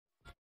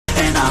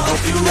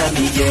Won't you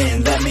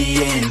let me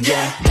in,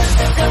 yeah.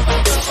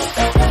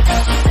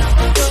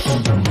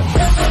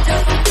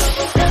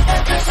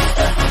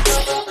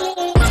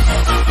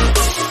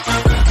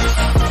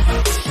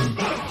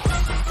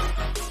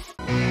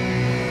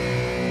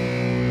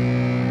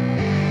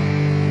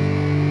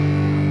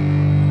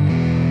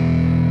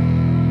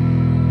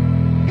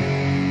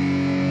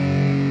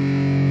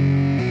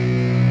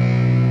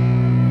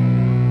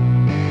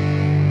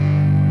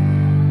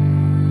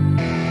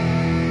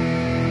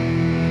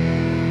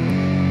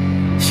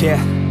 Yeah,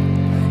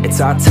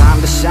 it's our time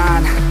to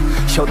shine.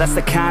 Yo, that's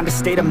the kind of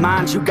state of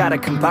mind you gotta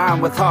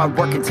combine with hard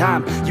work and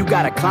time. You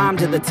gotta climb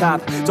to the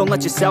top. Don't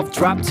let yourself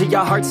drop till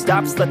your heart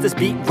stops. Let this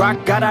beat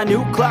rock. Got a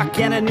new clock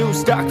and a new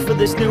stock for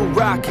this new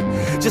rock.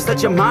 Just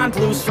let your mind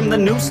loose from the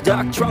new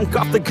stock. Drunk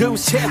off the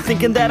goose, yeah.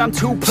 Thinking that I'm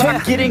too pop,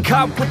 yeah. Getting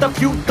caught with a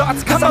few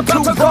thoughts cause I'm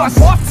too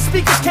lost. Off the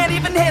speakers can't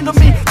even handle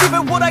me.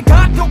 Giving what I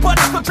got,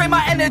 nobody's gonna drain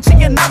my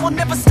energy. And I will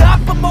never stop,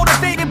 I'm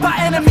motivated by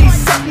enemies.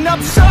 Setting up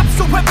shop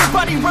so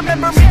everybody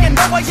remember me. And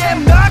no, I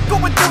am not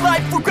going through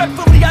life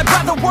regretfully. I'd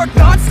rather work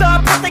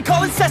non-stop, what they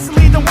call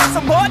incessantly, than want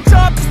some odd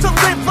job just to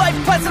live life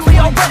pleasantly.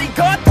 Already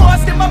got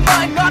lost in my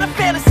mind, not a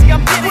fantasy,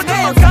 I'm getting with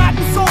a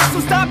forgotten soul, so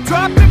stop,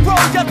 drop, and roll.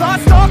 You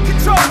lost all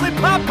control and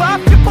pop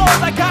off your ball.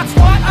 I got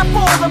SWAT, I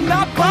fall, I'm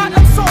not bought,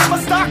 I'm sold.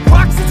 My stock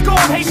rocks, it's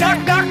gold. Hey,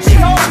 knock, knock, she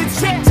home. It's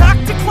shit, talk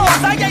to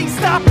close. I ain't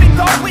stopping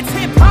though, it's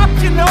hip-hop,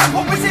 you know.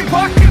 Or is it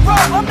rock and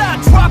roll? I'm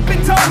not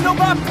dropping tone, no,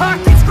 my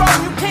pocket's grown.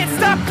 You can't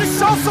stop the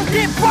show, so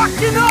get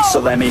rockin' on.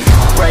 So let me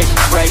break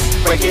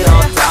it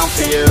all down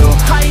for you.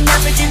 I ain't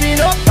never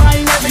giving up, I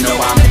ain't never You know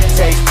giving I'm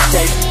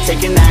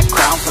taking that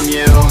crown from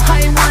you.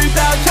 I ain't worried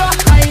about you,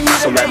 I ain't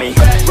never So let me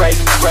break.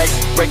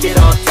 break it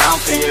all down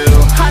for you.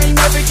 I ain't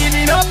never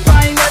giving up,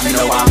 I ain't never You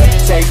know giving I'm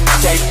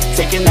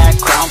taking that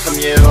crown from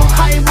you.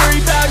 I ain't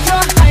worried about you,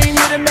 I ain't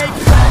here to make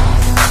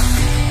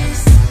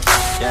friends.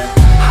 Yeah.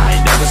 I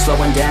ain't never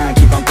slowing down,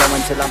 keep on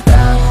going till I'm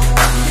down.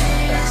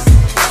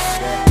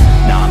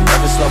 No, I'm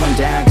never slowing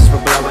down, cause we're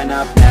blowing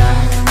up now.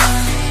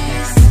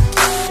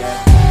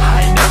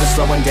 I ain't never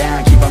slowing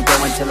down, keep on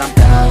going till I'm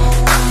down.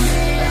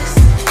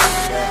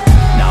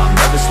 No, I'm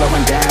never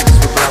slowing down, cause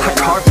we're blowing up. I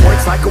carve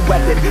words like a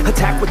weapon,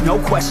 attack with no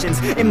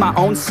questions. In my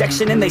own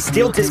section and they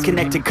still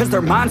disconnected, cause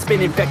their mind's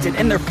been infected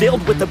and they're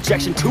filled with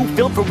objection. Too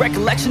filled for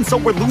recollection, so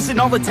we're losing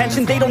all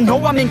attention. They don't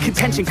know I'm in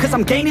contention, cause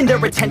I'm gaining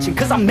their attention.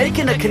 Cause I'm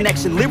making a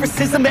connection,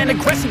 lyricism and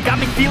aggression got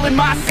me feeling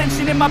my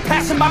ascension. In my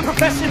passion, my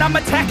profession, I'm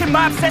attacking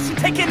my obsession.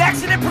 Taking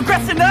action and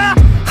progressing, I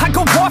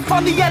go off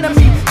on the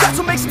enemy, that's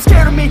what makes them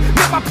scared of me.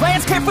 Make my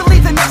plans carefully,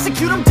 then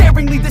execute them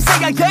daringly. They say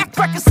I act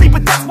recklessly,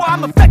 but that's why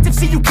I'm effective.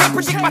 See, you can't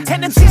predict my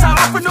tendencies, I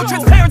offer no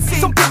transparency.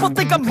 Some people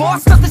think I'm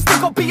lost, others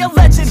think I'll be a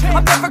legend.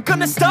 I'm never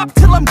gonna stop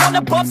till I'm one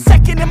above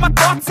second. And my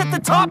thoughts at the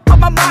top, but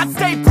my mind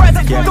stay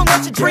present. Don't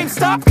let your dreams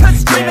stop,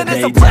 cause dreaming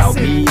is a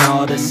blessing. They tell me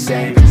all the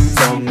same,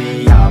 told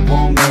me I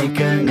won't make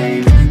a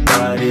name.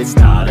 But it's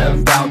not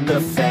about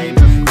the fame,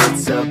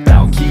 it's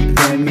about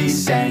keeping me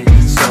sane.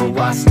 So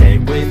I stay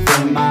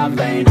within my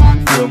lane,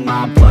 feel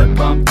my blood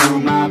pump through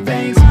my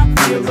veins.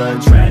 Feel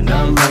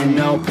adrenaline,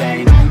 no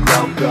pain,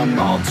 welcome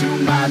all to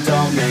my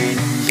domain.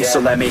 So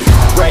let me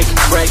break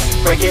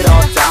it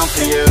all down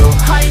for you.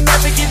 I ain't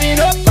never giving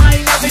up, I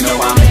ain't never You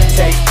know giving I'm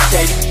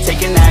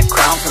taking that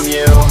crown from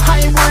you. I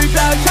ain't worried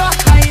about you,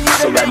 I ain't here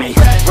So to let me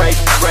make friends.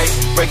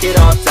 break it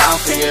all down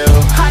for you.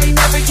 I ain't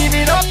never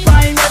giving up,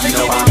 I ain't never You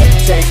know I'm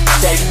giving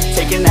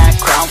taking that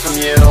crown from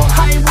you.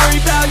 I ain't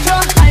worried about you,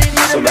 I ain't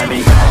here So to let me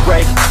make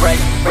friends.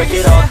 break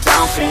it all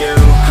down for you.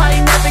 I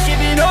ain't never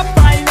giving up,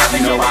 I ain't never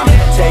You know giving I'm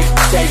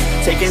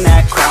taking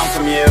that crown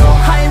from you.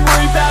 I ain't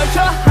worried about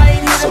you, I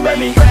ain't here So to let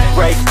me make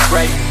friends.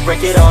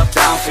 break it all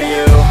down for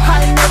you.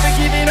 I ain't never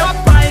giving up,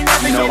 I ain't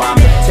never You know giving I'm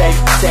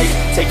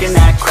taking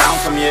that crown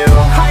from you.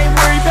 I ain't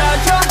worried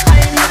about you, I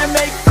ain't here to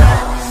make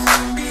friends.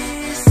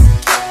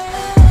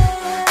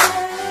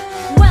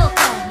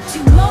 Welcome to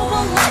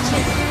Mobile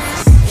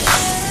Legends!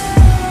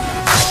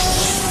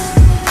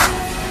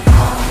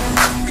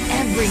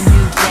 Every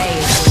new day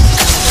is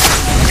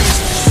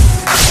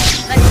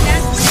let's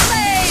dance with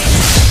play!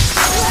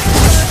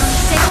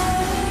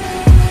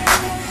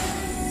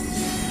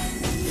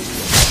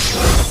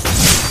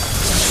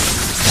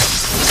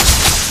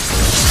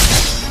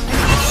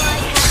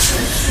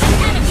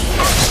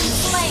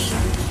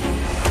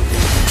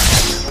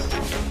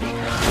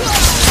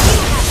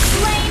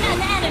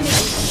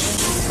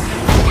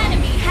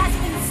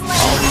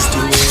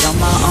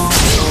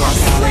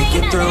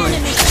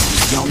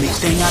 The only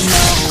thing I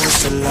know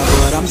is to love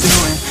what I'm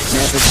doing.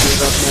 Never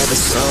give up, never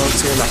slow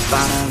till I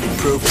finally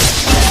prove it.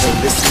 Never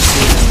listen to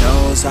the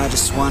no's, I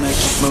just wanna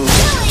keep moving.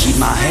 Keep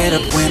my head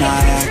up when I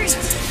act,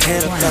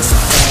 head up that's a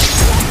fact.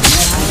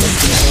 Never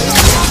looking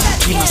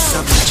back, keep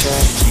myself in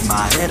check. Keep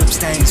my head up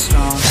staying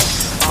strong,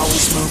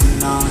 always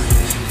moving on.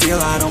 Feel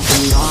I don't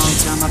belong,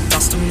 tell my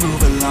thoughts to move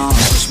along.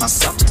 Push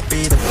myself to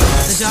be the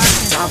best, die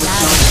with no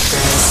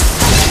regrets.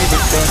 Give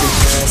it every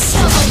breath, so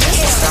my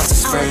message starts to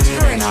spread.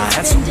 And I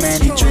had so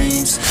many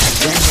dreams,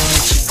 then you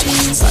hit your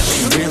teens. Like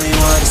ain't really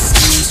what it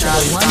seems, try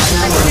to find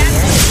out what it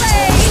is.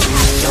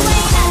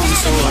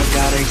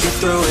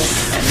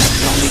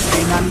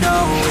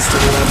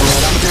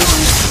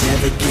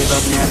 give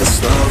up, never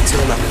slow,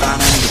 till I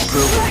finally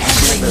prove it.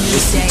 Never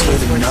listen to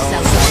the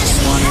no's, I just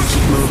wanna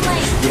keep moving.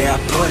 Yeah, I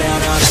put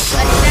out all the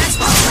fires,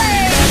 my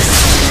only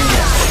medicine,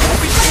 yeah.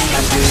 Everything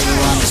I do,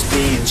 I'm just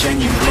being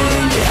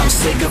genuine. Yeah, I'm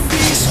sick of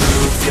being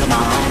screwed, feel my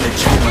own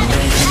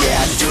adrenaline.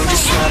 Yeah, I do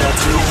just what I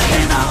do,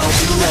 and I hope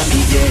you let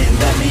me in,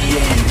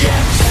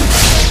 yeah.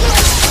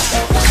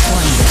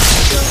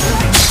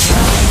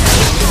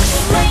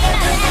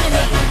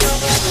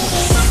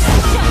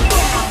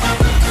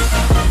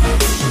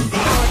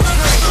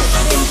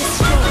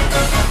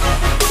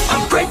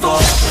 I'm grateful,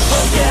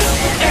 oh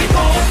yeah,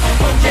 able,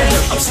 oh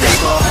yeah, I'm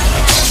stable,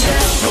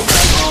 yeah, no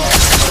label,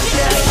 oh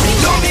yeah, you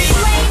know me,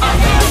 I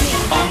am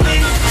only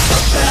the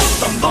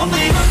best, I'm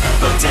lonely,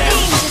 but damn,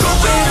 I'm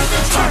going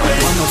through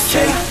it. Want no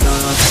fake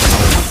love,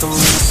 I want the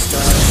real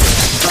stuff,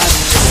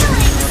 driving the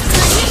same,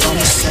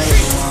 only say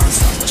it once,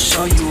 I'll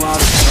show you all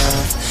the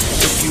path,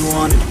 if you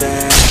want it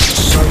bad,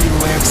 I'll show you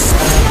where it's at,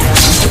 yeah,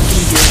 you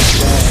can get it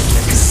back,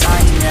 yeah, 'cause I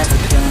ain't never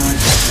done,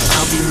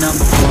 I'll be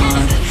number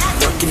one,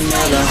 working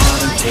hella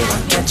hard until I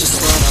get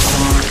just what I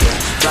want, yeah,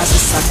 rise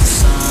just like the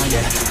sun,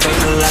 yeah,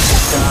 fatal like a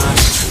gun,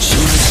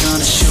 shooter's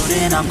gonna shoot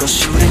and I'm gonna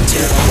shoot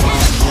until I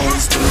want, yeah,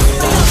 let's do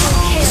it on my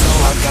own, so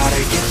I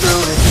gotta get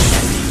through it,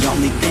 and the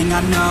only thing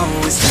I know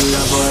is to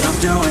love what I'm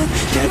doing,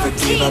 never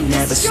give up,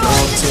 never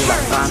slow, till I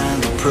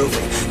finally prove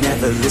it,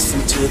 never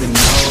listen to the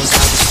no's,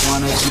 I just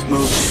wanna keep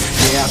moving,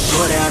 yeah, I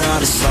put out all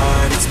this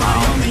art, it's my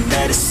only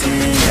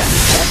medicine, yeah,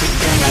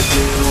 everything I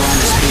do, I'm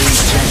just being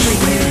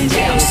genuine,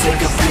 yeah, I'm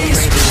sick of being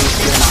screwed,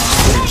 feel my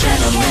own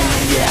adrenaline,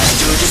 yeah, I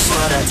do just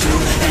what I do,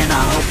 and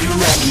I hope you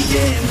let me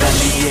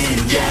in,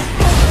 yeah.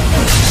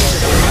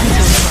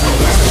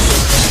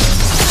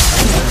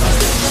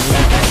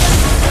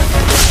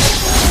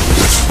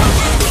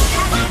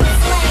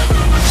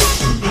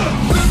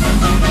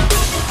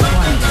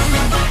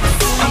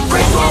 I'm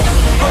grateful,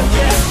 oh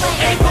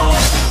yeah, able,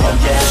 oh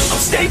yeah, I'm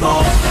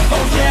stable,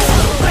 oh yeah,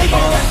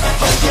 label,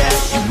 oh yeah,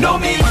 you know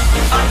me.